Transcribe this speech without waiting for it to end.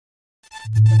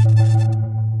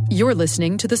You're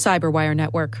listening to the Cyberwire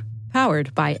Network,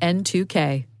 powered by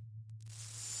N2K.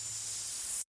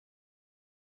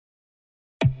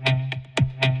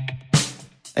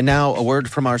 And now a word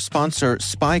from our sponsor,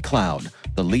 SpyCloud,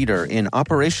 the leader in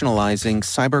operationalizing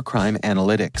cybercrime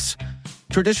analytics.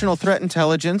 Traditional threat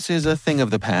intelligence is a thing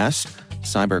of the past.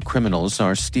 Cyber criminals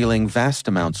are stealing vast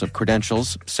amounts of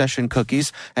credentials, session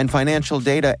cookies, and financial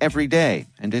data every day,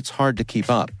 and it's hard to keep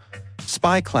up.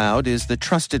 SpyCloud is the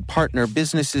trusted partner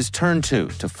businesses turn to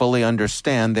fully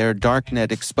understand their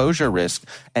darknet exposure risk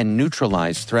and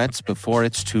neutralize threats before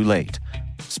it's too late.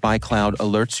 SpyCloud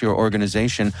alerts your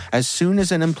organization as soon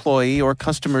as an employee or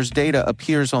customer's data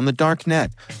appears on the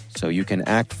darknet, so you can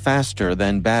act faster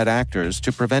than bad actors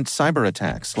to prevent cyber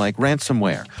attacks like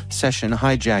ransomware, session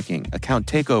hijacking, account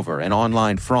takeover, and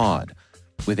online fraud.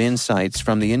 With insights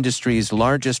from the industry's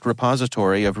largest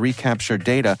repository of recaptured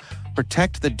data,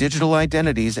 protect the digital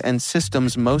identities and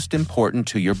systems most important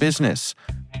to your business.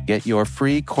 Get your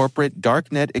free corporate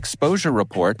darknet exposure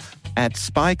report at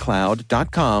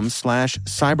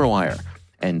spycloud.com/cyberwire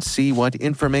and see what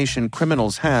information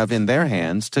criminals have in their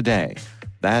hands today.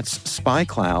 That's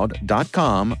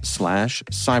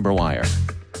spycloud.com/cyberwire.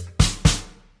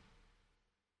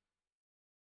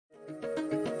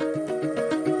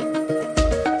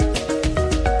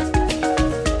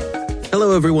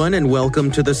 Hello, everyone, and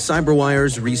welcome to the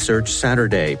CyberWire's Research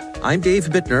Saturday. I'm Dave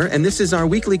Bittner, and this is our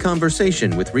weekly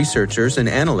conversation with researchers and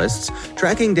analysts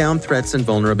tracking down threats and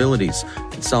vulnerabilities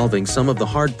and solving some of the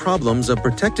hard problems of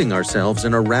protecting ourselves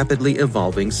in a rapidly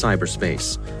evolving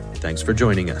cyberspace. Thanks for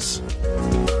joining us.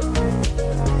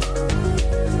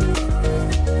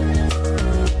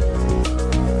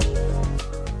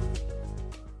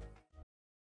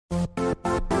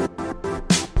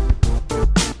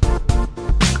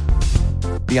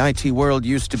 The IT world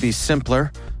used to be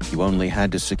simpler. You only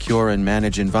had to secure and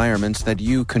manage environments that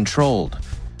you controlled.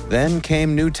 Then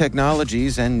came new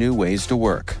technologies and new ways to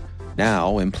work.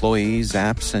 Now, employees,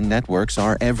 apps, and networks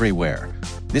are everywhere.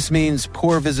 This means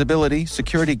poor visibility,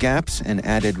 security gaps, and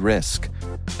added risk.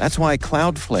 That's why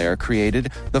Cloudflare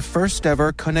created the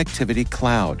first-ever connectivity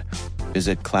cloud.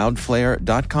 Visit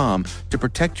cloudflare.com to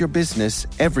protect your business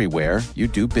everywhere you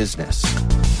do business.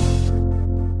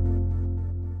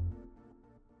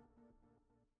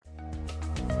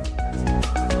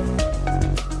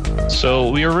 So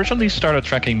we originally started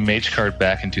tracking Magecart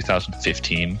back in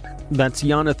 2015. That's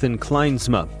Jonathan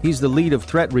Kleinsma. He's the lead of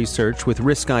threat research with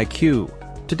RiskIQ.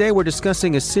 Today we're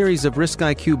discussing a series of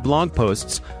RiskIQ blog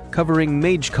posts covering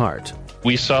Magecart.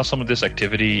 We saw some of this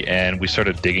activity and we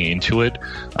started digging into it.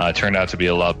 It turned out to be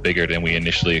a lot bigger than we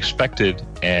initially expected.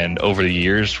 And over the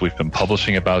years, we've been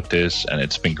publishing about this and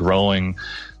it's been growing.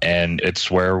 And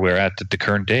it's where we're at the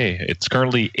current day. It's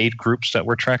currently 8 groups that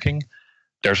we're tracking.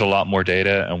 There's a lot more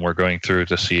data, and we're going through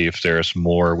to see if there's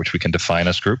more which we can define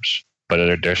as groups.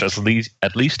 But there's at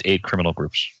least 8 criminal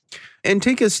groups. And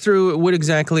take us through, what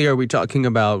exactly are we talking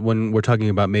about when we're talking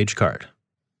about Magecart?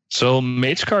 So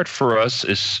Magecart for us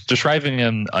is describing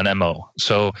an MO.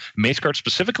 So Magecart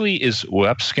specifically is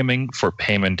web skimming for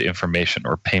payment information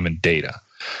or payment data.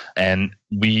 And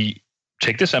we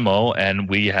take this MO and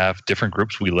we have different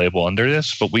groups we label under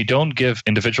this, but we don't give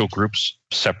individual groups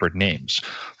separate names.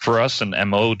 For us, an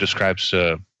MO describes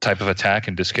a type of attack.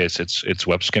 In this case, it's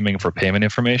web skimming for payment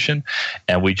information,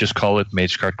 and we just call it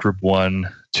Magecart Group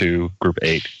 1 to Group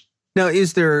 8. Now,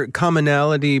 is there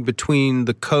commonality between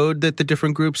the code that the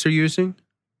different groups are using?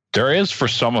 There is for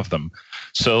some of them.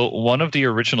 So one of the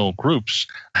original groups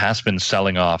has been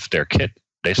selling off their kit.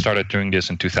 They started doing this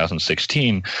in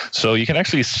 2016. So you can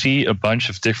actually see a bunch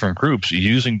of different groups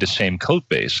using the same code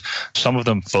base. Some of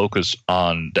them focus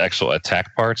on the actual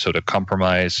attack part, so the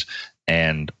compromise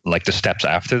and like the steps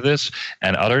after this.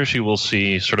 And others you will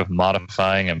see sort of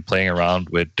modifying and playing around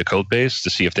with the code base to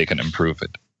see if they can improve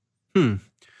it.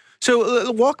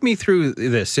 So walk me through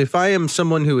this. If I am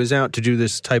someone who is out to do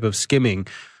this type of skimming,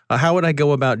 how would I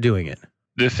go about doing it?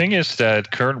 The thing is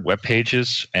that current web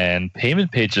pages and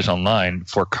payment pages online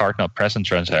for card not present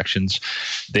transactions,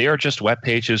 they are just web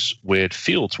pages with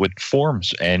fields, with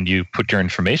forms, and you put your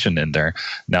information in there.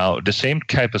 Now, the same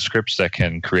type of scripts that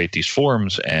can create these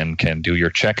forms and can do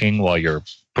your checking while you're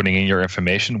putting in your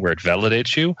information where it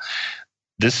validates you,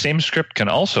 this same script can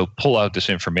also pull out this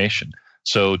information.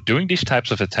 So doing these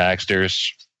types of attacks,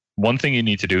 there's one thing you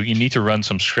need to do. You need to run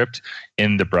some script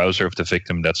in the browser of the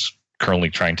victim that's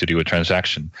currently trying to do a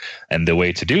transaction. And the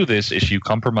way to do this is you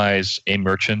compromise a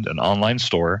merchant, an online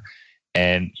store,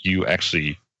 and you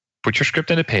actually put your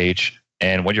script in a page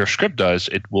And what your script does,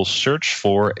 it will search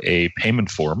for a payment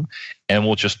form and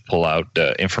will just pull out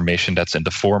the information that's in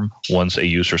the form once a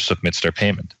user submits their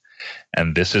payment.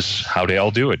 And this is how they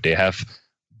all do it. They have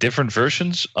different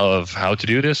versions of how to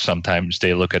do this. Sometimes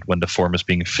they look at when the form is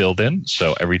being filled in.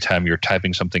 So every time you're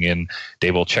typing something in,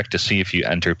 they will check to see if you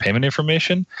enter payment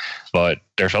information. But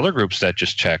there's other groups that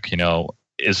just check,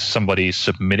 is somebody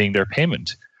submitting their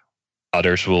payment?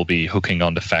 Others will be hooking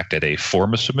on the fact that a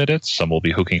form is submitted. Some will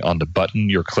be hooking on the button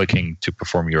you're clicking to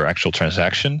perform your actual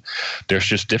transaction. There's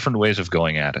just different ways of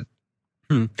going at it.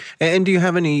 And do you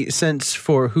have any sense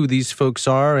for who these folks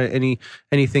are?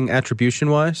 Anything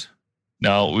attribution-wise?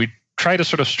 No, we try to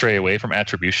sort of stray away from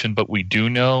attribution, but we do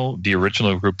know the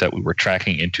original group that we were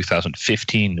tracking in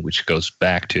 2015, which goes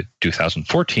back to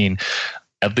 2014.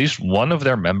 At least one of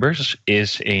their members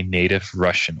is a native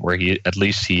Russian, where he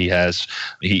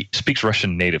speaks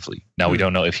Russian natively. Now, we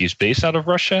don't know if he's based out of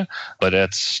Russia, but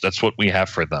that's what we have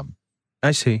for them.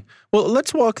 I see. Well,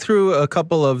 let's walk through a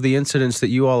couple of the incidents that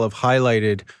you all have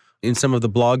highlighted in some of the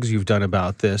blogs you've done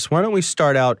about this. Why don't we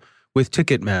start out with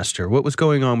Ticketmaster? What was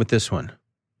going on with this one?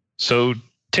 So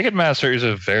Ticketmaster is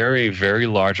a very, very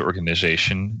large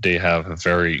organization. They have a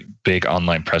very big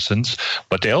online presence,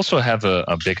 but they also have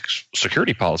a big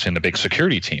security policy and a big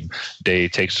security team. They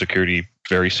take security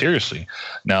very seriously.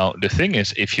 Now, the thing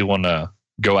is, if you want to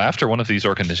go after one of these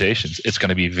organizations, it's going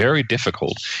to be very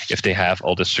difficult if they have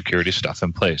all this security stuff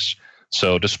in place.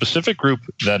 So the specific group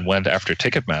that went after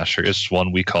Ticketmaster is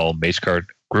one we call Magecart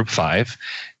Group 5.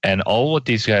 And all what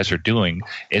these guys are doing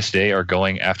is they are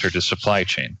going after the supply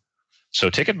chain. So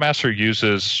Ticketmaster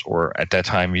uses, or at that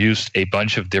time used, a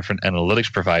bunch of different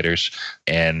analytics providers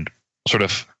and sort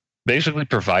of basically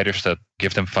providers that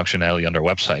give them functionality on their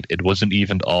website. It wasn't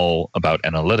even all about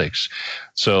analytics.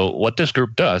 So what this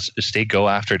group does is they go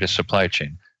after the supply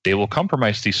chain. They will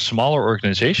compromise these smaller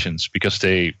organizations because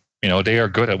they are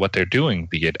good at what they're doing,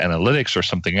 be it analytics or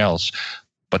something else,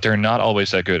 but they're not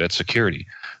always that good at security.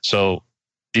 So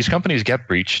these companies get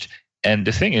breached. And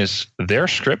the thing is, their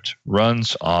script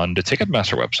runs on the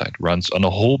Ticketmaster website, runs on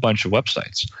a whole bunch of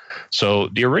websites. So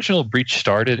the original breach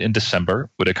started in December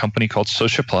with a company called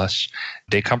Social Plus.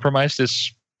 They compromised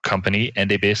this company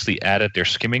and they basically added their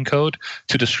skimming code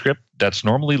to the script that's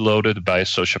normally loaded by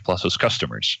Social Plus's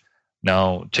customers.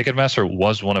 Now, Ticketmaster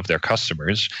was one of their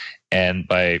customers, and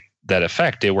by that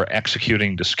effect, they were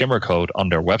executing the skimmer code on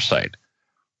their website.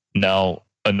 Now,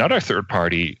 another third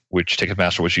party, which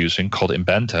Ticketmaster was using, called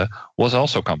Inventa, was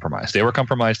also compromised. They were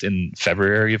compromised in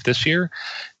February of this year,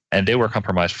 and they were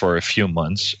compromised for a few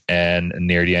months. And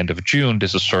near the end of June,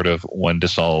 this is sort of when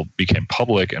this all became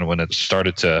public and when it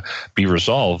started to be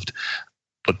resolved.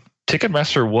 But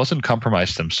Ticketmaster wasn't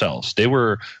compromised themselves. They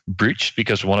were breached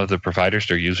because one of the providers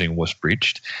they're using was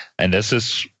breached. And this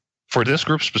is, for this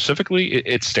group specifically,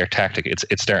 it's their tactic.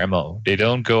 It's their MO. They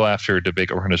don't go after the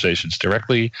big organizations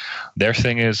directly. Their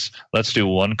thing is, let's do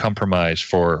one compromise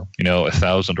for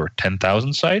 1,000 or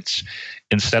 10,000 sites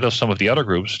instead of some of the other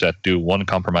groups that do one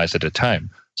compromise at a time.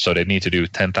 So they need to do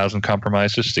 10,000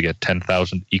 compromises to get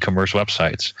 10,000 e-commerce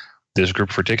websites. This group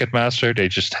for Ticketmaster, they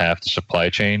just have the supply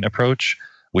chain approach,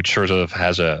 which sort of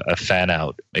has a fan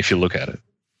out if you look at it.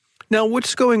 Now,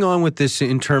 what's going on with this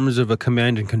in terms of a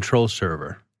command and control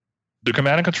server? The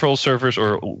command and control servers,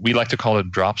 or we like to call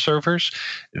it drop servers,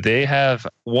 they have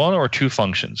one or two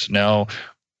functions. Now,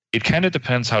 it kind of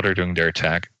depends how they're doing their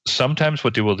attack. Sometimes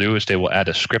what they will do is they will add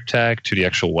a script tag to the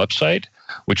actual website,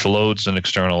 which loads an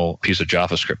external piece of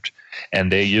JavaScript.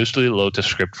 And they usually load the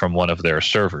script from one of their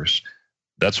servers.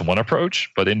 That's one approach.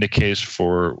 But in the case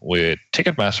with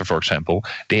Ticketmaster, for example,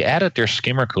 they added their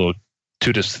skimmer code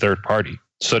to this third party.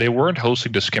 So they weren't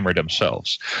hosting the skimmer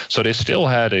themselves. So they still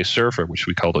had a server, which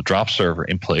we call the drop server,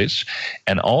 in place.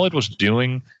 And all it was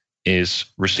doing is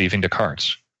receiving the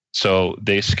cards. So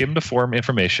they skim the form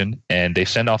information and they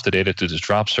send off the data to this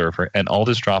drop server. And all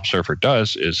this drop server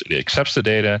does is it accepts the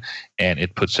data and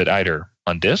it puts it either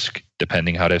on disk,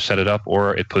 depending how they've set it up,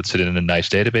 or it puts it in a nice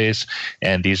database.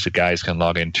 And these guys can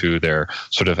log into their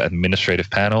sort of administrative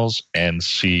panels and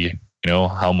see,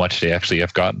 how much they actually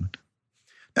have gotten.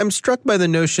 I'm struck by the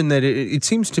notion that it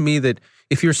seems to me that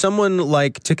if you're someone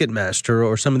like Ticketmaster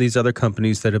or some of these other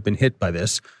companies that have been hit by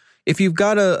this, if you've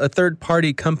got a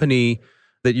third-party company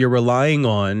that you're relying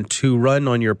on to run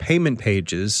on your payment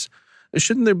pages,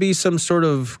 shouldn't there be some sort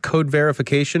of code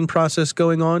verification process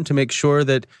going on to make sure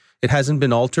that it hasn't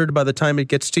been altered by the time it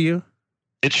gets to you?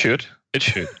 It should. It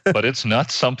should, but it's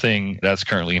not something that's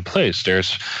currently in place.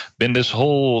 There's been this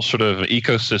whole sort of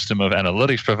ecosystem of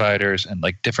analytics providers and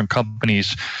like different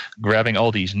companies grabbing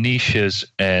all these niches,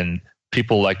 and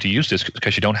people like to use this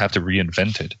because you don't have to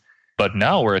reinvent it. But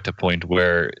now we're at the point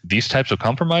where these types of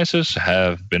compromises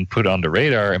have been put on the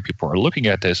radar and people are looking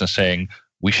at this and saying,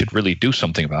 we should really do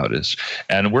something about this.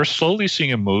 And we're slowly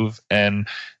seeing a move, and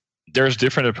there's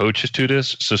different approaches to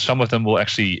this. So some of them will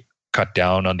actually cut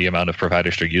down on the amount of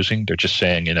providers they're using. They're just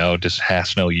saying, this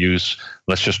has no use.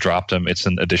 Let's just drop them. It's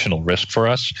an additional risk for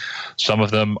us. Some of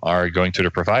them are going to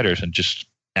the providers and just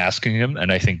asking them,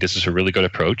 and I think this is a really good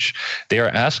approach. They are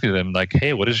asking them like,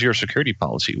 hey, what is your security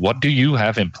policy? What do you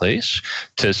have in place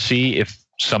to see if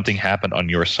something happened on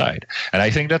your side? And I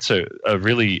think that's a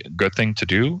really good thing to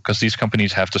do, because these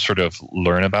companies have to sort of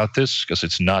learn about this, because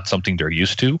it's not something they're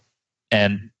used to.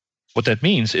 And what that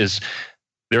means is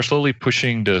they're slowly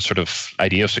pushing the sort of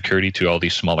idea of security to all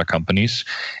these smaller companies.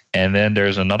 And then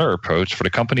there's another approach for the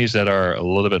companies that are a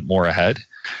little bit more ahead.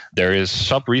 There is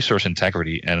sub-resource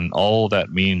integrity. And all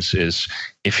that means is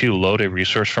if you load a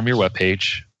resource from your web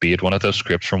page, be it one of those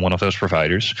scripts from one of those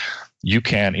providers, you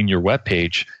can, in your web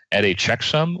page, add a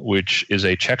checksum, which is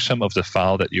a checksum of the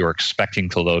file that you're expecting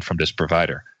to load from this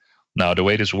provider. Now, the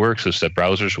way this works is that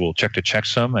browsers will check the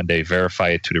checksum and they verify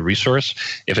it to the resource.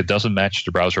 If it doesn't match,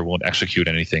 the browser won't execute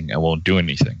anything and won't do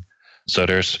anything. So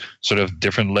there's sort of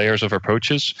different layers of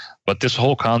approaches. But this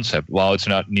whole concept, while it's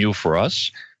not new for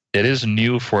us, it is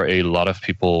new for a lot of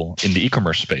people in the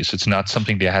e-commerce space. It's not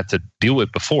something they had to deal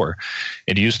with before.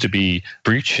 It used to be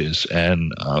breaches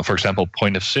and, for example,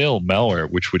 point of sale malware,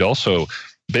 which would also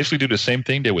basically do the same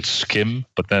thing. They would skim,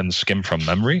 but then skim from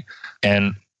memory.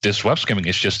 And this web skimming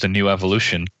is just a new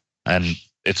evolution, and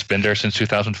it's been there since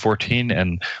 2014,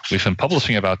 and we've been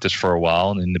publishing about this for a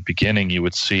while. And in the beginning, you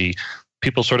would see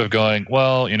people sort of going,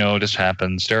 well, this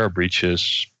happens, there are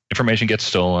breaches, information gets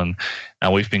stolen,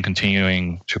 and we've been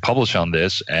continuing to publish on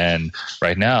this. And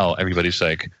right now, everybody's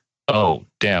like, oh,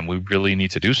 damn, we really need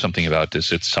to do something about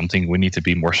this. It's something we need to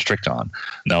be more strict on.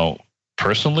 Now,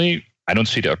 personally, I don't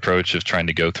see the approach of trying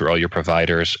to go through all your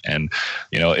providers and,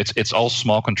 it's all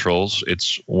small controls.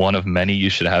 It's one of many you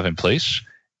should have in place.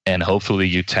 And hopefully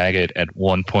you tag it at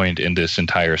one point in this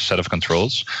entire set of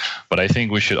controls. But I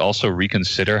think we should also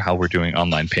reconsider how we're doing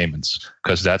online payments,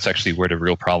 because that's actually where the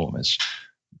real problem is.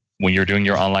 When you're doing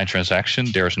your online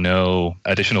transaction, there's no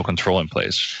additional control in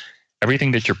place.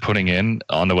 Everything that you're putting in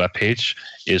on the web page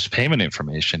is payment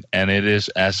information, and it is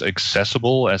as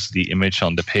accessible as the image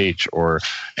on the page or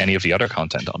any of the other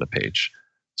content on the page.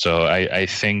 So I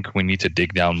think we need to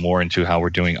dig down more into how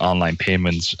we're doing online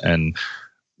payments and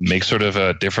make sort of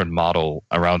a different model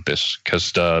around this,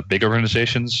 because the big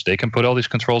organizations, they can put all these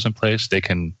controls in place. They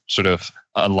can sort of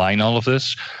align all of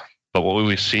this. But what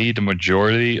we see, the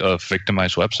majority of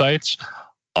victimized websites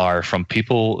are from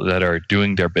people that are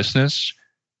doing their business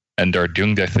and they're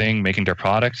doing their thing, making their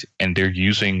product, and they're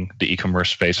using the e-commerce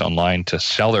space online to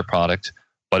sell their product,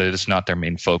 but it is not their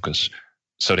main focus.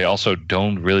 So they also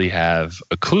don't really have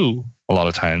a clue a lot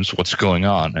of times what's going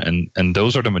on. And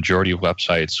those are the majority of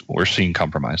websites we're seeing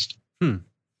compromised.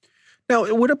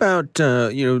 Now, what about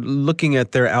looking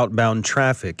at their outbound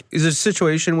traffic? Is it a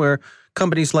situation where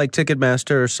companies like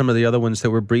Ticketmaster or some of the other ones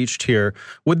that were breached here,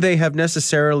 would they have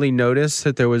necessarily noticed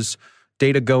that there was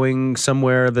data going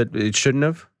somewhere that it shouldn't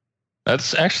have?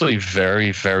 That's actually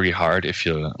very, very hard if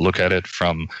you look at it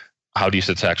from how these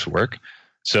attacks work.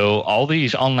 So all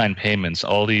these online payments,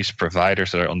 all these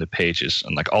providers that are on the pages,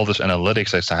 and like all this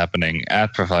analytics that's happening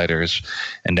at providers,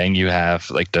 and then you have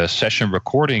like the session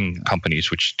recording companies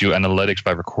which do analytics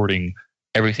by recording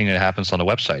everything that happens on the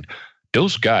website.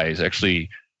 Those guys actually,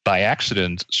 by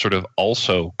accident, sort of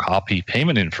also copy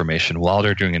payment information while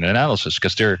they're doing an analysis,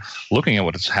 because they're looking at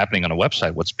what's happening on a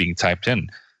website, what's being typed in.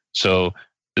 So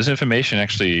this information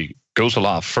actually goes a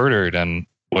lot further than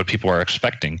what people are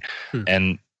expecting.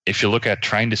 And if you look at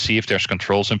trying to see if there's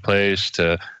controls in place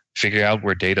to figure out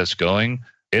where data is going,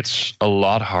 it's a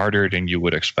lot harder than you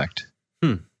would expect.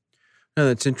 No,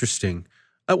 that's interesting.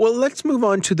 Well, let's move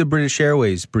on to the British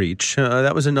Airways breach.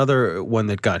 That was another one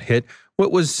that got hit.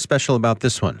 What was special about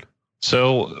this one?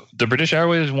 So the British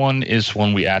Airways one is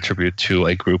one we attribute to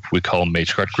a group we call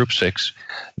Magecart Group 6.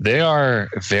 They are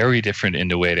very different in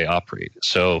the way they operate.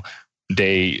 So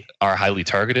they are highly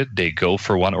targeted. They go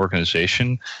for one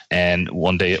organization, and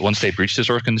once they breach this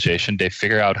organization, they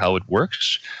figure out how it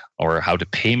works or how the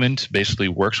payment basically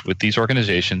works with these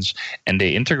organizations, and they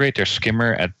integrate their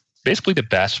skimmer at basically the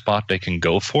best spot they can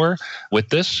go for with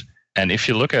this. And if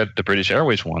you look at the British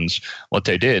Airways ones, what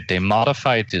they did, they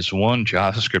modified this one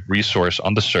JavaScript resource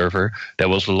on the server that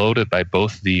was loaded by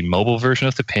both the mobile version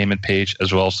of the payment page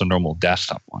as well as the normal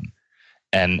desktop one.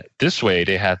 And this way,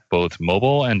 they had both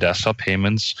mobile and desktop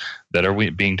payments that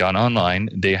are being done online.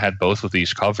 They had both of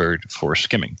these covered for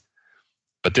skimming.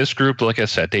 But this group, like I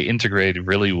said, they integrate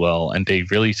really well, and they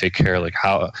really take care like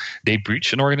how they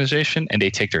breach an organization, and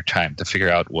they take their time to figure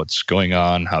out what's going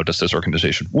on. How does this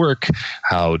organization work?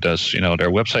 How does their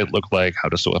website look like? How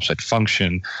does the website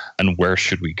function? And where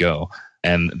should we go?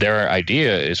 And their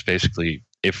idea is basically,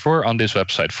 if we're on this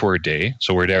website for a day,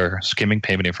 so we're there skimming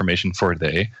payment information for a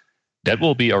day, that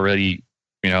will be already,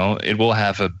 it will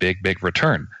have a big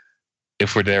return.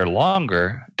 If we're there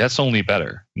longer, that's only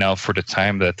better. Now, for the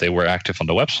time that they were active on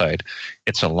the website,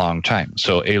 it's a long time.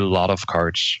 So a lot of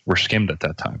cards were skimmed at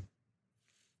that time.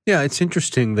 Yeah, it's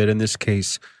interesting that in this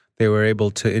case, they were able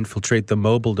to infiltrate the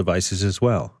mobile devices as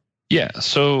well. Yeah,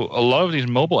 so a lot of these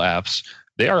mobile apps,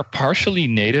 they are partially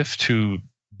native to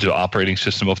the operating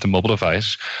system of the mobile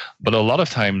device. But a lot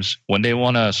of times when they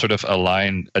want to sort of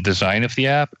align a design of the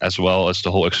app as well as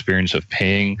the whole experience of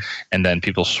paying and then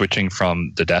people switching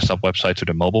from the desktop website to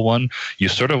the mobile one, you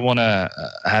sort of want to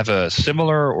have a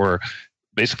similar, or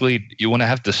basically you want to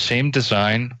have the same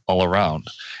design all around.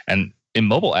 And in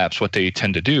mobile apps, what they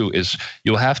tend to do is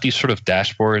you'll have these sort of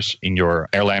dashboards in your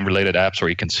airline-related apps where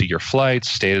you can see your flights,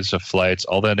 status of flights,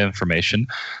 all that information.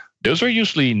 Those are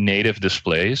usually native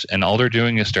displays, and all they're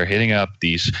doing is they're hitting up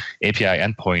these API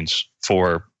endpoints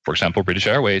for example, British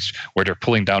Airways, where they're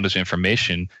pulling down this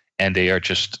information and they are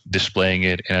just displaying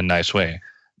it in a nice way.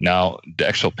 Now, the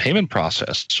actual payment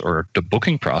process or the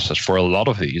booking process for a lot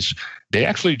of these, they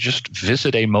actually just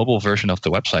visit a mobile version of the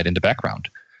website in the background.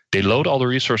 They load all the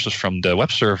resources from the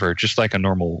web server just like a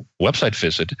normal website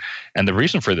visit. And the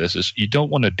reason for this is you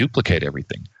don't want to duplicate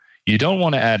everything. You don't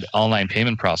want to add online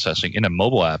payment processing in a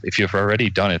mobile app if you've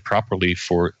already done it properly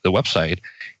for the website.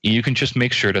 You can just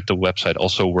make sure that the website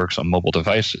also works on mobile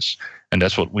devices. And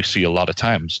that's what we see a lot of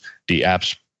times. The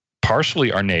apps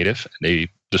partially are native. They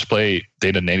display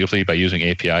data natively by using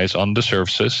APIs on the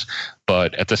services.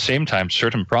 But at the same time,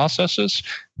 certain processes,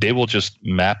 they will just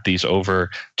map these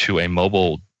over to a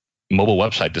mobile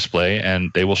website display, and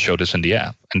they will show this in the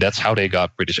app. And that's how they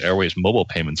got British Airways mobile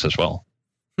payments as well.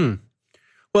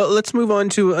 Well, let's move on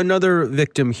to another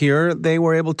victim here. They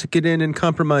were able to get in and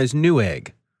compromise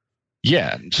Newegg.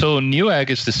 Yeah, so Newegg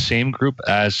is the same group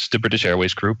as the British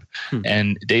Airways group,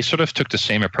 and they sort of took the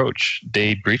same approach.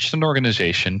 They breached an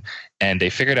organization, and they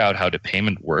figured out how the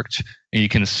payment worked. And you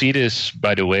can see this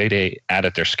by the way they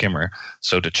added their skimmer.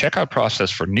 So the checkout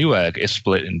process for Newegg is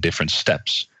split in different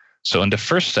steps. So in the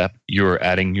first step, you're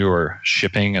adding your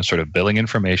shipping and sort of billing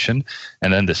information.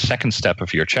 And then the second step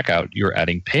of your checkout, you're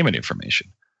adding payment information.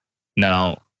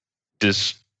 Now,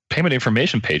 this payment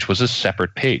information page was a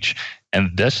separate page. And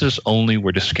this is only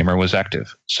where the skimmer was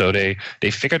active. So they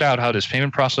figured out how this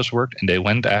payment process worked, and they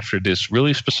went after this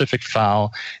really specific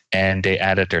file, and they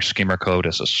added their skimmer code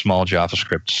as a small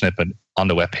JavaScript snippet on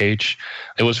the web page.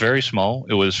 It was very small.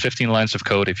 It was 15 lines of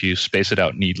code if you space it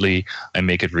out neatly and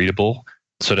make it readable.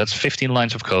 So that's 15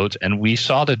 lines of code. And we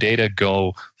saw the data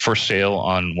go for sale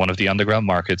on one of the underground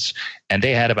markets, and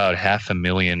they had about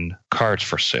 500,000 cards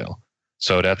for sale.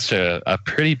 So that's a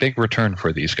pretty big return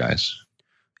for these guys.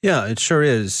 Yeah, it sure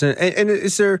is.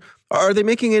 And are they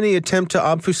making any attempt to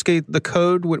obfuscate the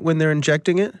code when they're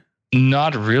injecting it?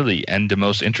 Not really. And the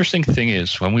most interesting thing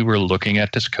is when we were looking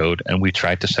at this code and we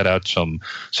tried to set out some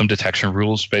detection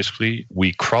rules, basically,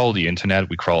 we crawl the internet,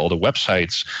 we crawl all the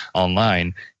websites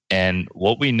online. And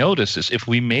what we noticed is if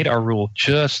we made our rule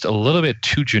just a little bit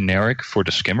too generic for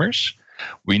the skimmers,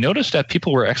 we noticed that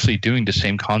people were actually doing the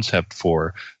same concept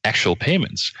for actual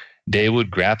payments. They would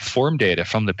grab form data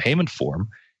from the payment form,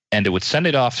 and they would send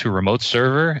it off to a remote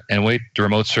server and wait the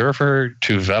remote server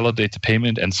to validate the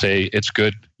payment and say, it's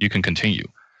good, you can continue,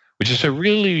 which is a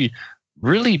really,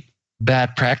 really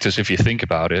bad practice if you think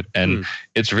about it. And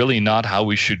it's really not how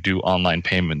we should do online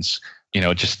payments.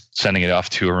 Just sending it off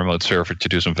to a remote server to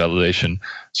do some validation.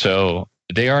 So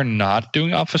they are not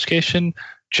doing obfuscation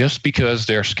just because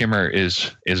their skimmer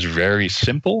is very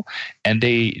simple. And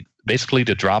they basically,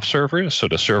 the drop server, so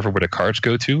the server where the cards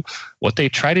go to, what they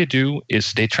try to do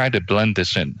is they try to blend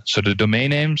this in. So the domain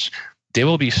names, they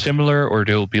will be similar, or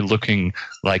they'll be looking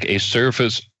like a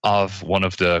service of one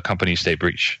of the companies they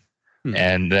breach.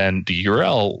 And then the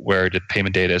URL where the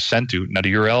payment data is sent to, now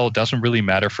the URL doesn't really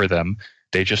matter for them.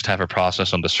 They just have a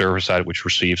process on the server side which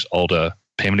receives all the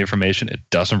payment information. It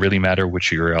doesn't really matter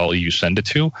which URL you send it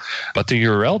to. But the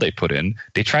URL they put in,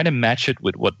 they try to match it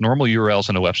with what normal URLs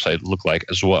on a website look like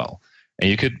as well. And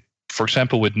you could, for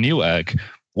example, with Newegg,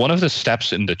 one of the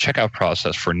steps in the checkout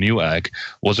process for Newegg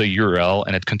was a URL,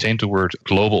 and it contained the word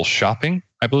global shopping,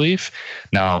 I believe.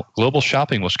 Now, global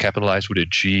shopping was capitalized with a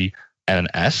G and an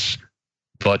S.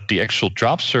 But the actual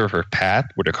drop server path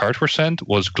where the cards were sent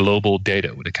was global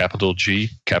data with a capital G,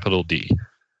 capital D.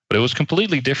 but it was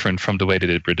completely different from the way they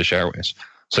did British Airways.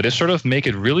 So they sort of make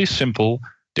it really simple.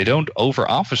 They don't over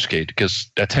obfuscate, because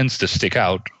that tends to stick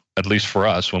out, at least for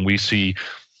us. When we see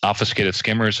obfuscated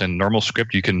skimmers and normal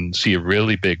script, you can see a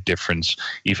really big difference,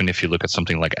 even if you look at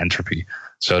something like entropy.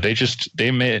 So they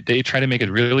try to make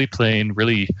it really plain,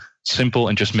 really simple,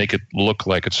 and just make it look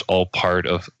like it's all part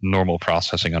of normal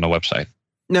processing on a website.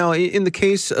 Now, in the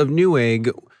case of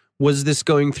Newegg, was this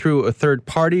going through a third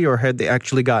party, or had they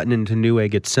actually gotten into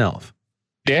Newegg itself?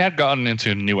 They had gotten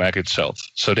into Newegg itself.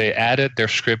 So they added their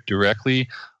script directly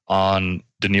on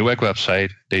the Newegg website.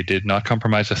 They did not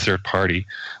compromise a third party.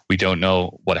 We don't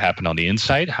know what happened on the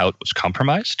inside, how it was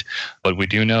compromised, but we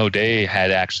do know they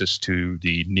had access to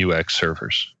the Newegg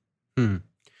servers.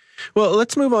 Well,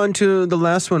 let's move on to the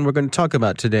last one we're going to talk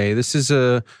about today. This is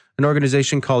an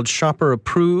organization called Shopper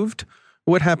Approved.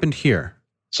 What happened here?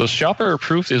 So Shopper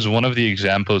Approved is one of the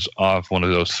examples of one of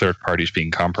those third parties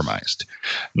being compromised.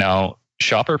 Now,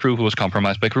 Shopper Approved was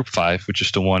compromised by Group 5, which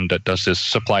is the one that does this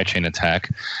supply chain attack.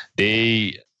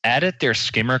 They added their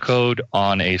skimmer code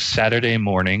on a Saturday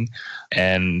morning,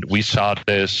 and we saw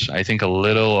this, I think, a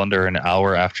little under an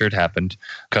hour after it happened,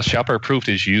 because Shopper Approved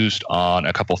is used on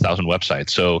a couple thousand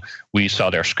websites. So we saw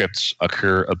their scripts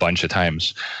occur a bunch of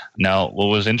times. Now, what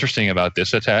was interesting about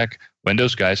this attack, when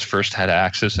those guys first had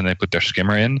access and they put their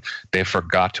skimmer in, they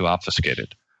forgot to obfuscate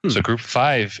it. So Group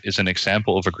 5 is an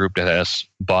example of a group that has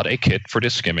bought a kit for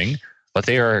this skimming, but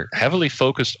they are heavily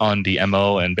focused on the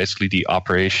MO and basically the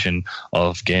operation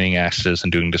of gaining access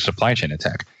and doing the supply chain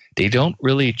attack. They don't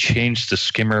really change the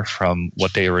skimmer from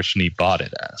what they originally bought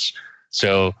it as.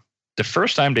 So the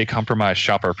first time they compromised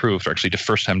Shopper Approved, or actually the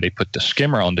first time they put the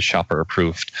skimmer on the Shopper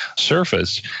Approved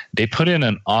surface, they put in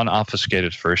an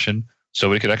unobfuscated version, so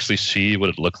we could actually see what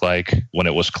it looked like when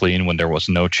it was clean, when there was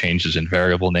no changes in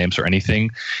variable names or anything.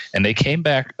 And they came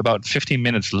back about 15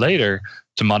 minutes later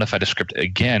to modify the script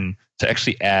again to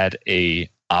actually add a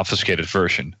obfuscated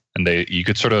version. And you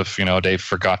could sort of, they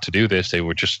forgot to do this. They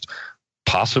were just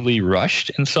possibly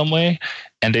rushed in some way,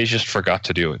 and they just forgot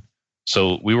to do it.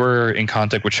 So we were in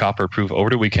contact with Shopper Approved over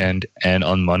the weekend, and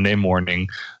on Monday morning,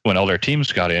 when all their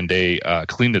teams got in, they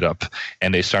cleaned it up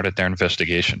and they started their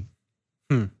investigation.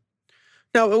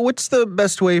 Now, what's the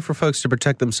best way for folks to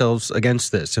protect themselves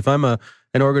against this? If I'm an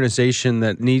organization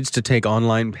that needs to take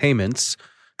online payments,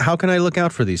 how can I look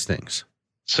out for these things?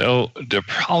 So the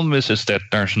problem is that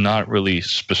there's not really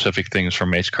specific things for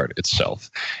Magecart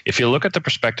itself. If you look at the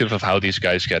perspective of how these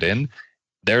guys get in,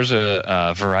 there's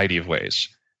a variety of ways.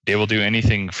 They will do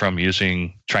anything from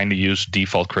trying to use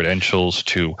default credentials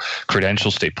to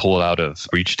credentials they pull out of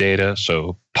breach data,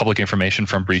 so public information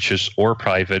from breaches, or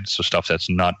private, so stuff that's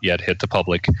not yet hit the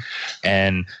public.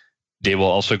 And they will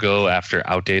also go after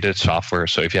outdated software.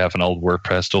 So if you have an old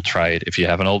WordPress, they'll try it. If you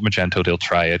have an old Magento, they'll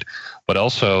try it. But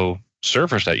also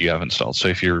servers that you have installed. So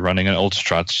if you're running an old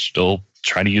Struts, they'll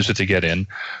try to use it to get in.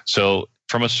 So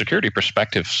from a security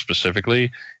perspective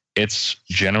specifically, it's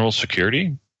general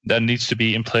security that needs to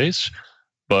be in place.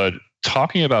 But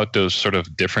talking about those sort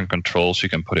of different controls you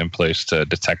can put in place to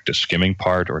detect the skimming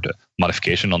part or the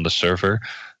modification on the server,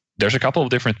 there's a couple of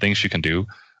different things you can do.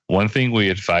 One thing we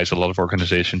advise a lot of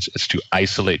organizations is to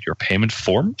isolate your payment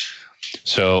form.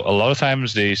 So a lot of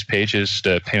times these pages,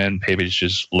 the payment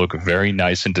pages, look very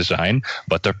nice in design,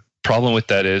 but the problem with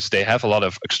that is they have a lot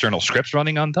of external scripts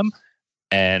running on them.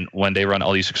 And when they run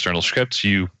all these external scripts,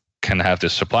 you can have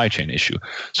this supply chain issue.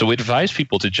 So we advise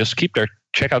people to just keep their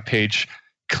checkout page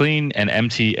clean and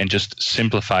empty and just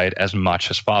simplify it as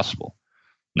much as possible.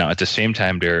 Now, at the same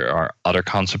time, there are other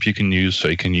concepts you can use. So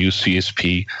you can use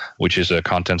CSP, which is a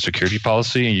content security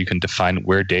policy, and you can define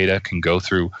where data can go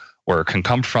through or can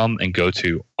come from and go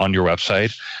to on your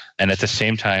website. And at the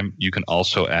same time, you can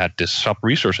also add this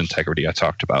sub-resource integrity I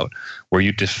talked about, where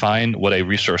you define what a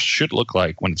resource should look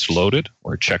like when it's loaded,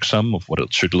 or a checksum of what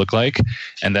it should look like.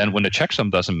 And then when the checksum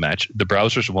doesn't match, the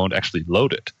browsers won't actually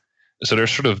load it. So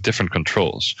there's sort of different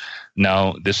controls.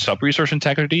 Now, this sub-resource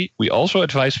integrity, we also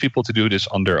advise people to do this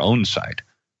on their own side.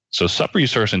 So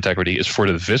sub-resource integrity is for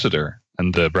the visitor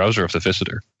and the browser of the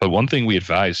visitor. But one thing we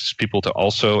advise is people to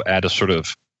also add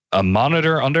a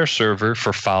monitor on their server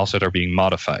for files that are being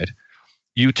modified.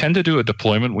 You tend to do a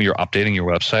deployment when you're updating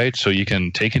your website, so you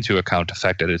can take into account the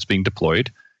fact that it's being deployed.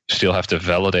 You still have to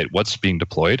validate what's being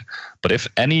deployed. But if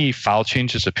any file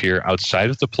changes appear outside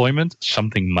of deployment,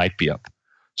 something might be up.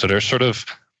 So there's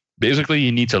basically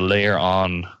you need to layer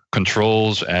on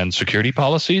controls and security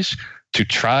policies to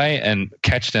try and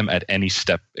catch them at any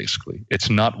step, basically. It's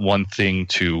not one thing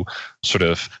to sort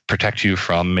of protect you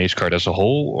from Magecart as a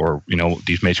whole, or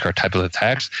these Magecart type of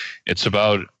attacks. It's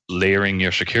about layering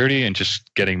your security and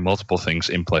just getting multiple things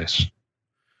in place.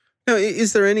 Now,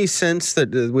 is there any sense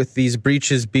that with these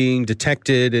breaches being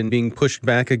detected and being pushed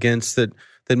back against that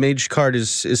Magecart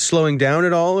is slowing down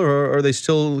at all, or are they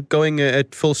still going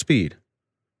at full speed?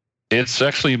 It's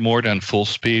actually more than full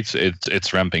speed.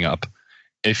 It's ramping up.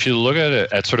 If you look at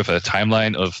it at sort of a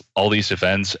timeline of all these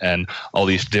events and all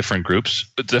these different groups,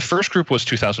 the first group was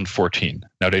 2014.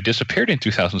 Now, they disappeared in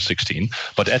 2016,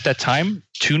 but at that time,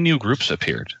 2 new groups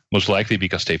appeared, most likely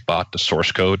because they bought the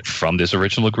source code from this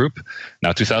original group.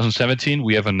 Now, 2017,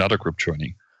 we have another group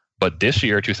joining. But this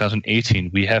year, 2018,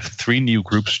 we have 3 new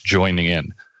groups joining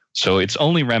in. So it's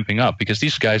only ramping up because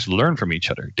these guys learn from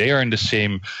each other. They are in the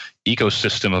same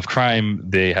ecosystem of crime.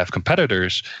 They have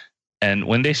competitors. And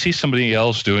when they see somebody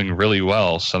else doing really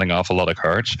well, selling off a lot of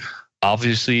cards,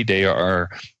 obviously they are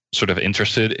sort of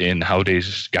interested in how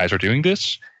these guys are doing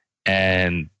this.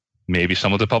 And maybe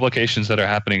some of the publications that are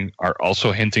happening are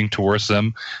also hinting towards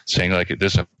them, saying like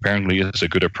this apparently is a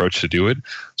good approach to do it.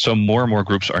 So more and more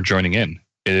groups are joining in.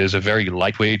 It is a very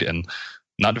lightweight and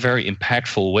not very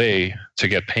impactful way to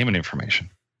get payment information.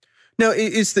 Now,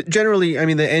 is that generally, I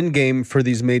mean, the end game for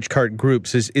these Magecart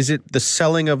groups, is it the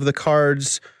selling of the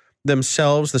cards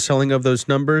themselves, the selling of those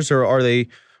numbers, or are they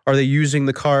using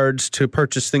the cards to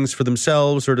purchase things for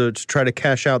themselves or to try to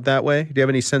cash out that way? Do you have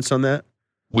any sense on that?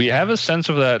 We have a sense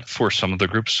of that for some of the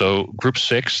groups. So Group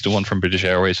 6, the one from British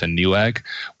Airways and Newegg,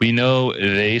 we know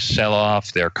they sell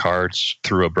off their cards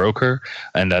through a broker,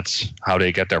 and that's how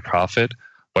they get their profit.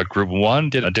 But Group 1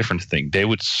 did a different thing. They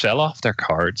would sell off their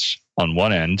cards on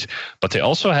one end, but they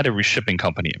also had a reshipping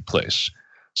company in place.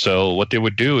 So what they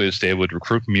would do is they would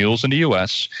recruit mules in the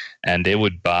US and they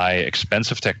would buy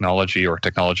expensive technology or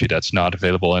technology that's not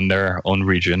available in their own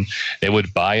region. They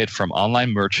would buy it from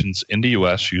online merchants in the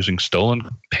US using stolen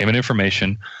payment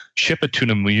information, ship it to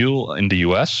the mule in the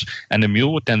US, and the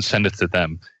mule would then send it to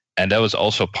them. And that was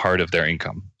also part of their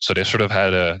income. So they sort of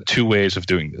had 2 ways of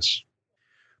doing this.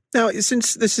 Now,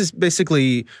 since this is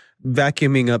basically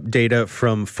vacuuming up data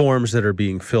from forms that are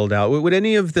being filled out, would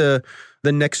any of the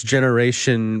next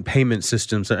generation payment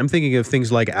systems, I'm thinking of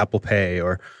things like Apple Pay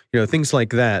or things like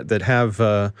that have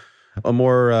a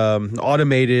more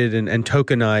automated and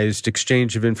tokenized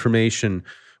exchange of information,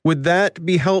 would that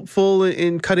be helpful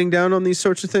in cutting down on these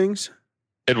sorts of things?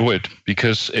 It would,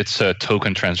 because it's a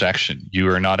token transaction. You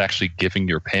are not actually giving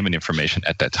your payment information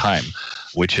at that time,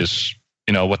 which is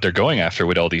what they're going after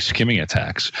with all these skimming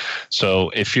attacks.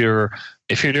 So if you're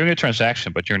doing a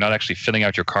transaction but you're not actually filling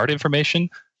out your card information,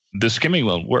 the skimming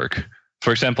won't work.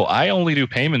 For example, I only do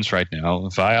payments right now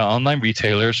via online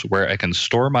retailers where I can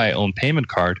store my own payment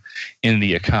card in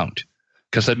the account,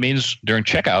 because that means during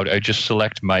checkout I just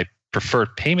select my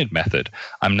preferred payment method.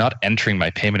 I'm not entering my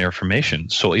payment information,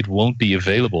 so it won't be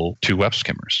available to web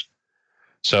skimmers.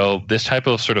 So this type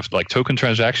of sort of like token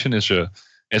transaction is a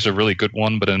really good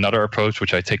one. But another approach,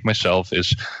 which I take myself,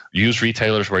 is use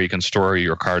retailers where you can store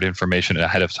your card information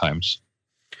ahead of times.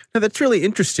 Now, that's really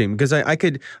interesting, because I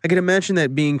could imagine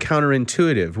that being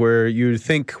counterintuitive, where you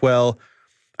think, well,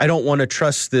 I don't want to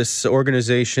trust this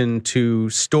organization to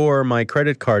store my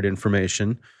credit card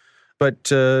information. But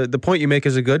the point you make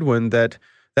is a good one, that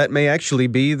may actually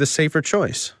be the safer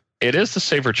choice. It is the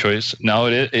safer choice. Now,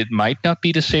 it might not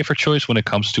be the safer choice when it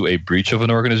comes to a breach of an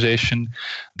organization.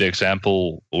 The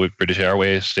example with British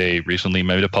Airways, they recently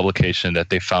made a publication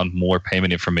that they found more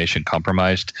payment information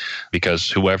compromised because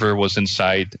whoever was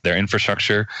inside their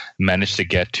infrastructure managed to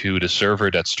get to the server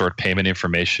that stored payment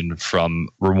information from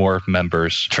reward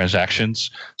members' transactions.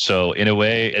 So in a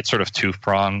way, it's sort of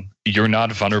two-pronged. You're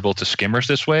not vulnerable to skimmers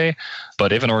this way,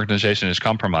 but if an organization is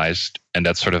compromised, and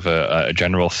that's sort of a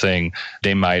general thing,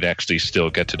 they might actually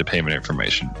still get to the payment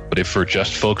information. But if we're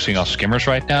just focusing on skimmers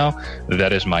right now,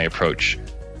 that is my approach.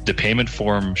 The payment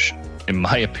form, in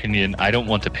my opinion, I don't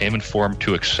want the payment form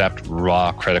to accept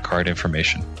raw credit card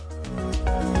information.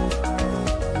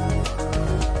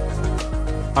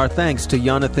 Our thanks to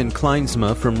Jonathan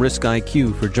Kleinsma from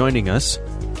RiskIQ for joining us.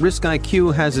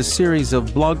 RiskIQ has a series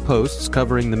of blog posts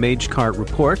covering the Magecart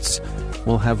reports.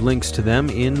 We'll have links to them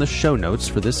in the show notes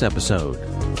for this episode.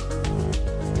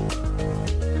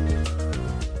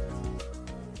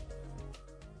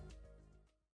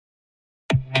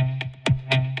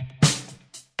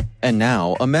 And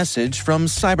now, a message from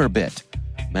Cyberbit.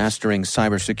 Mastering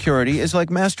cybersecurity is like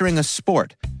mastering a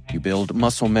sport. You build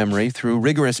muscle memory through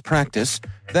rigorous practice,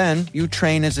 then you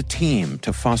train as a team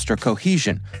to foster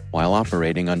cohesion while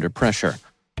operating under pressure.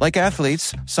 Like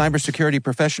athletes, cybersecurity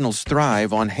professionals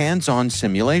thrive on hands-on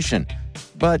simulation.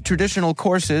 But traditional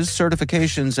courses,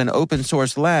 certifications, and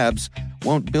open-source labs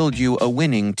won't build you a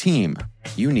winning team.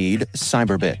 You need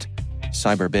Cyberbit.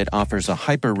 Cyberbit offers a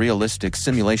hyper-realistic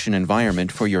simulation environment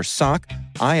for your SOC,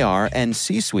 IR, and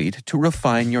C-suite to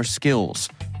refine your skills,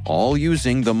 all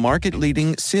using the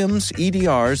market-leading SIMs,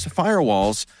 EDRs,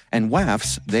 firewalls, and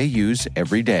WAFs they use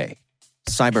every day.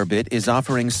 Cyberbit is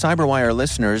offering CyberWire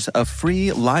listeners a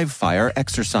free live-fire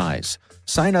exercise.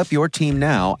 Sign up your team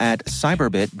now at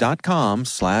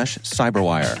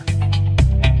cyberbit.com/cyberwire.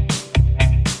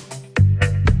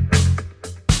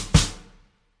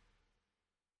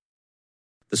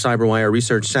 The CyberWire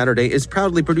Research Saturday is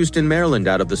proudly produced in Maryland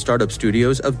out of the startup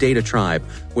studios of Data Tribe,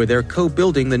 where they're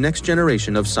co-building the next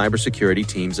generation of cybersecurity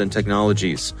teams and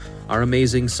technologies. Our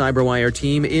amazing CyberWire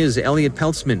team is Elliot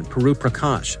Peltzman, Puru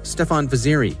Prakash, Stefan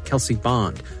Vaziri, Kelsey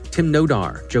Bond, Tim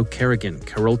Nodar, Joe Kerrigan,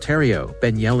 Carol Terrio,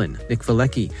 Ben Yellen, Nick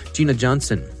Valecki, Gina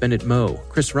Johnson, Bennett Moe,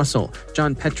 Chris Russell,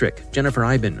 John Petrick, Jennifer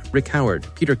Iben, Rick Howard,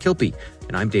 Peter Kilpie,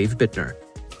 and I'm Dave Bittner.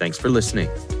 Thanks for listening.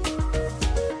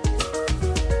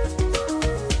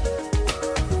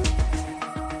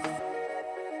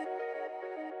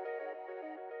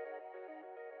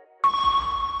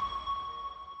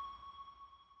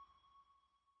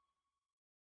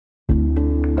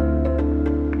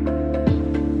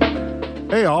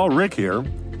 Hey all, Rick here.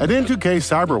 At N2K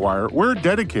CyberWire, we're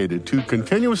dedicated to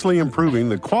continuously improving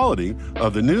the quality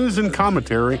of the news and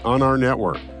commentary on our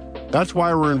network. That's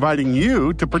why we're inviting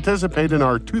you to participate in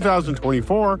our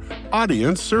 2024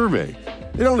 audience survey.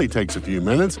 It only takes a few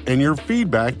minutes, and your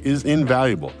feedback is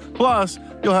invaluable. Plus,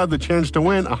 you'll have the chance to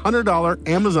win a $100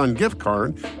 Amazon gift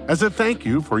card as a thank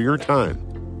you for your time.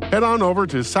 Head on over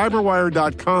to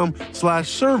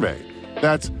cyberwire.com/survey.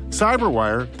 That's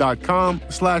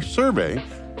cyberwire.com/survey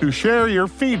to share your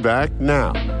feedback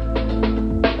now.